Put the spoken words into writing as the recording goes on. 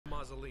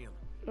mausoleum.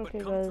 Okay,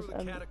 but come guys, through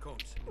the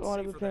catacombs I and want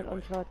to be safer playing that way.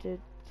 Uncharted.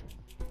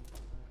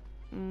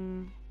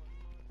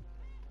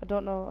 I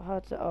don't know how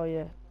to. Oh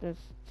yeah, there's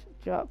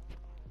drop.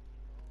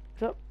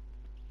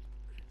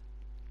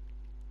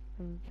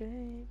 And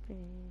baby,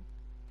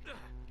 I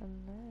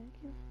like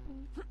you.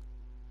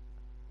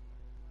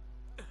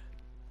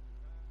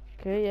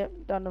 Okay, yep,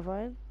 down the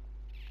vine.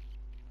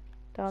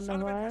 Down the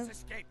Sullivan has vine.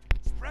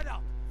 escaped. Spread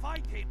out.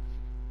 Find him.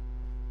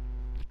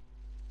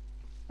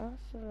 I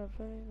saw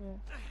baby.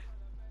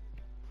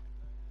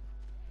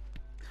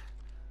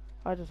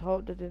 I just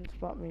hope they didn't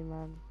spot me,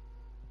 man.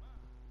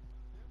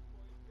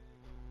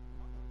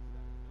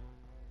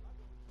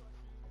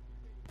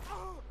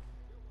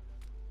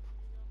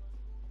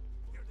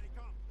 Here they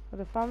come. Are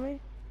they found me?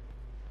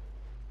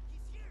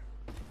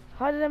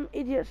 How did them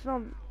idiots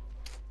know?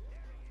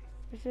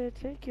 They said,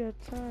 take your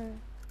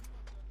time.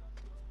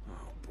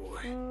 Oh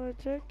boy. Oh,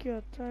 take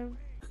your time.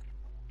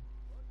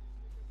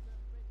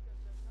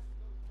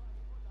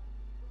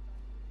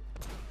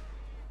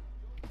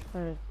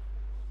 Hey.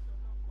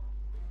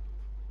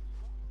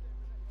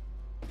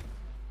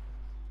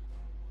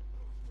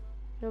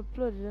 Yo,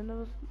 bloody,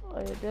 oh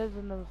yeah, there's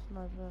another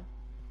sniper.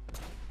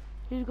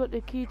 He's got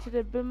the key to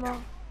the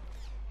bimmer.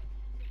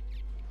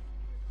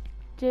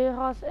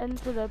 J-House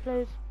enter the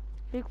place.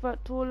 Big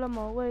fat tool on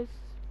my waist.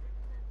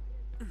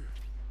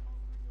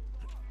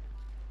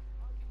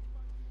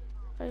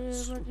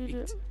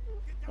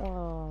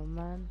 Oh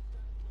man.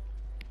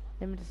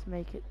 Let me just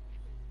make it.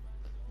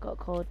 Got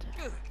cold.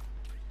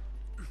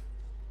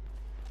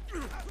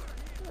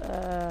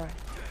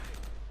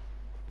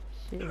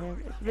 Shoot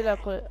him. It's a bit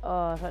like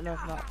oh, I thought no,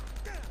 it's not.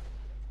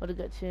 What to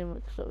get too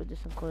much up with this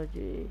on Call of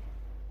Duty.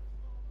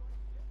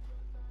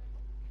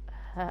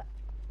 Ha.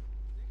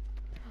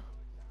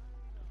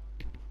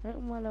 Make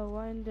my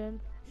winding.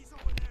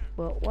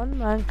 But one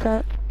man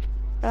can't.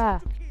 Ah.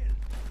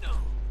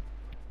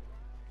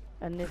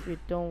 And if you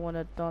don't want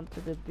to dance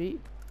to the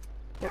beat,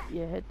 put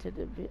your head to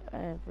the beat. I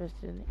am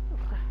first in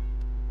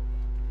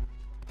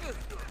it.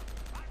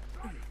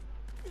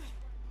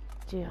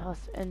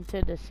 J-House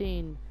enter the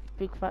scene.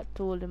 Big fat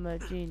tool in my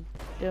jean.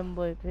 Dumb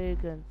boy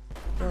pagan.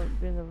 Don't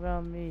bring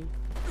around me.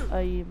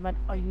 Are you mad?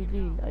 Are you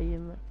lean? Are you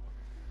mad?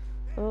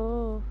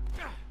 Oh,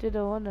 did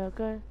I wanna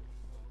go?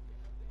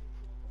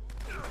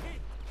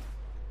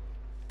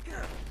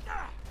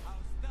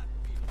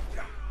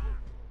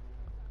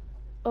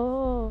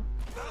 Oh,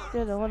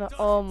 did I wanna?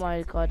 Oh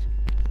my god.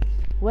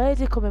 Where is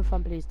it coming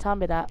from, please? Tell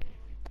me that.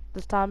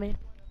 Just tell me.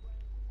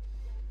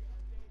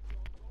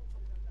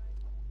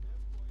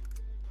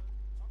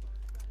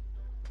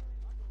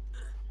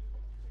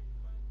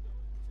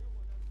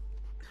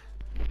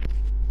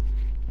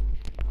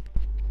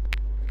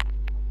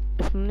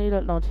 If you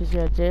don't notice,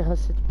 yeah,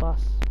 J-Hus is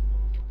boss.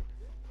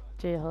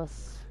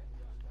 J-Hus.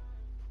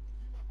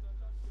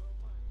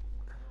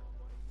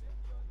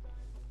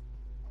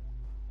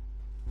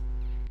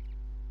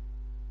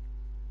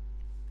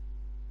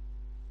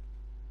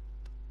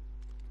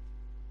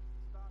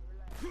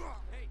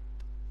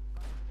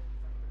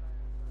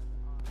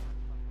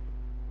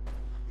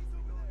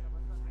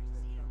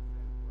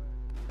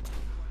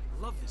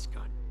 I love this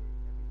gun.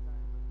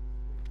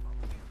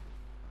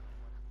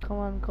 Come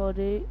on,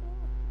 Cody.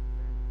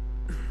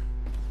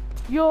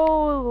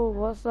 Yo,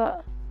 what's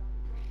that?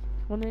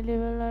 Wanna live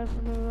a life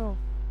on the road?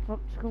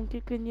 Pops come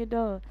kicking your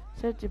door.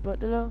 Said you but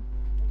the law.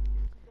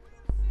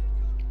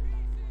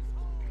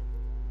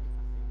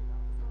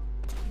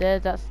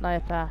 There's that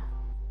sniper.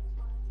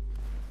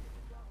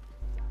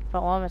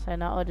 But why am I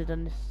saying I already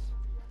done this?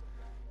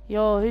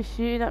 Yo, who's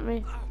shooting at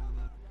me?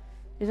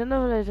 Is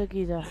another laser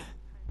geezer?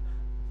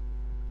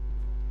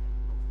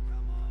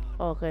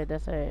 Okay,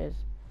 that's how it is.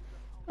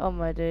 Oh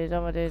my days,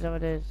 oh my days, oh my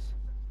days.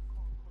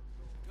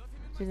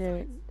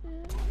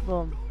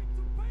 Boom.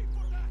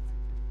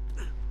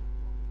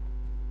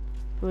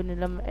 Putting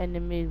them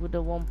enemies with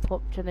the one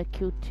pop, trying to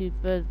kill two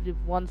birds with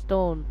one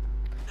stone.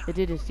 They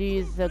did see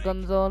is the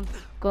gun zone.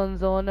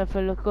 If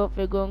you look up,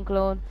 you're going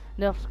clone.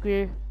 Enough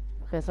screw.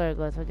 Okay, sorry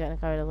guys, I'm getting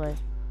carried away.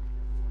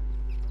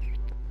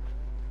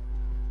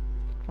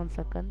 1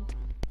 second.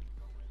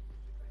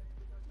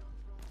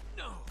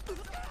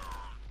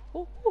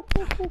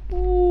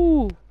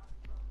 Ooh.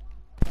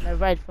 And I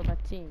ride for my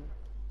team.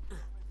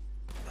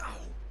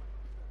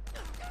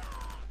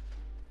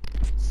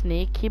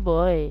 Sneaky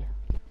boy.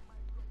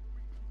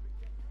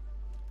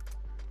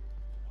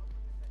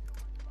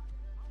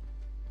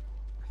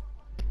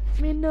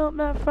 Me know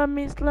man from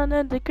East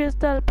London, the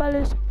Crystal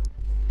Palace.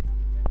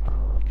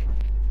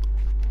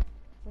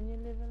 When you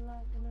live in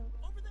life, you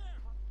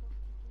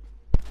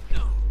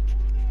know.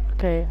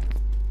 Okay.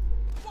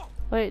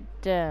 Wait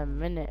a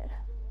minute.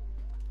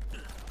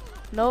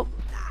 Nope,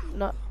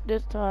 not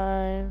this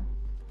time.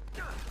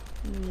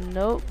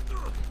 Nope,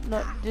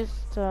 not this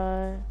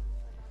time.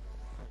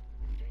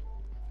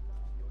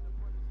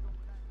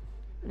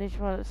 This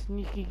one is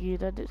sneaky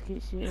geezer, this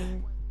keeps shooting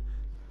me.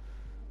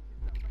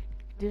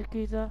 This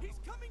geezer.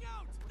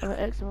 I'm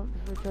excellent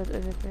before he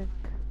does anything.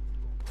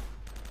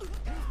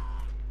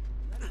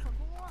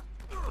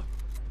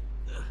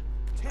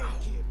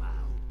 Take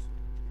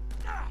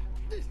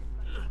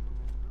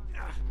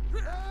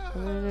I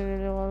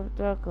really want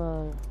that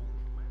guy.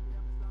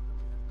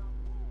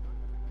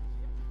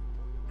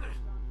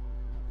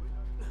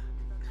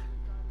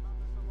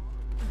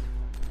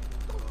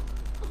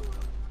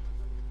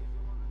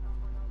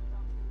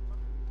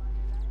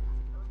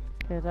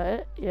 Okay, is that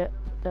it? Yep,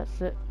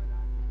 that's it.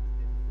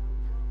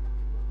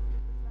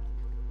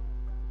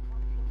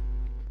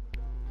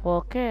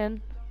 Walk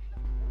in.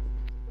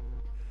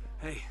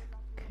 Hey,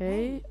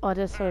 Okay. Oh,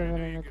 there's so I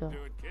many knew you to could go.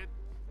 do it, kid.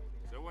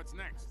 So what's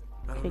next?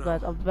 I don't Okay, know.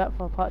 guys, I'll be back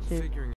for part 2. Figuring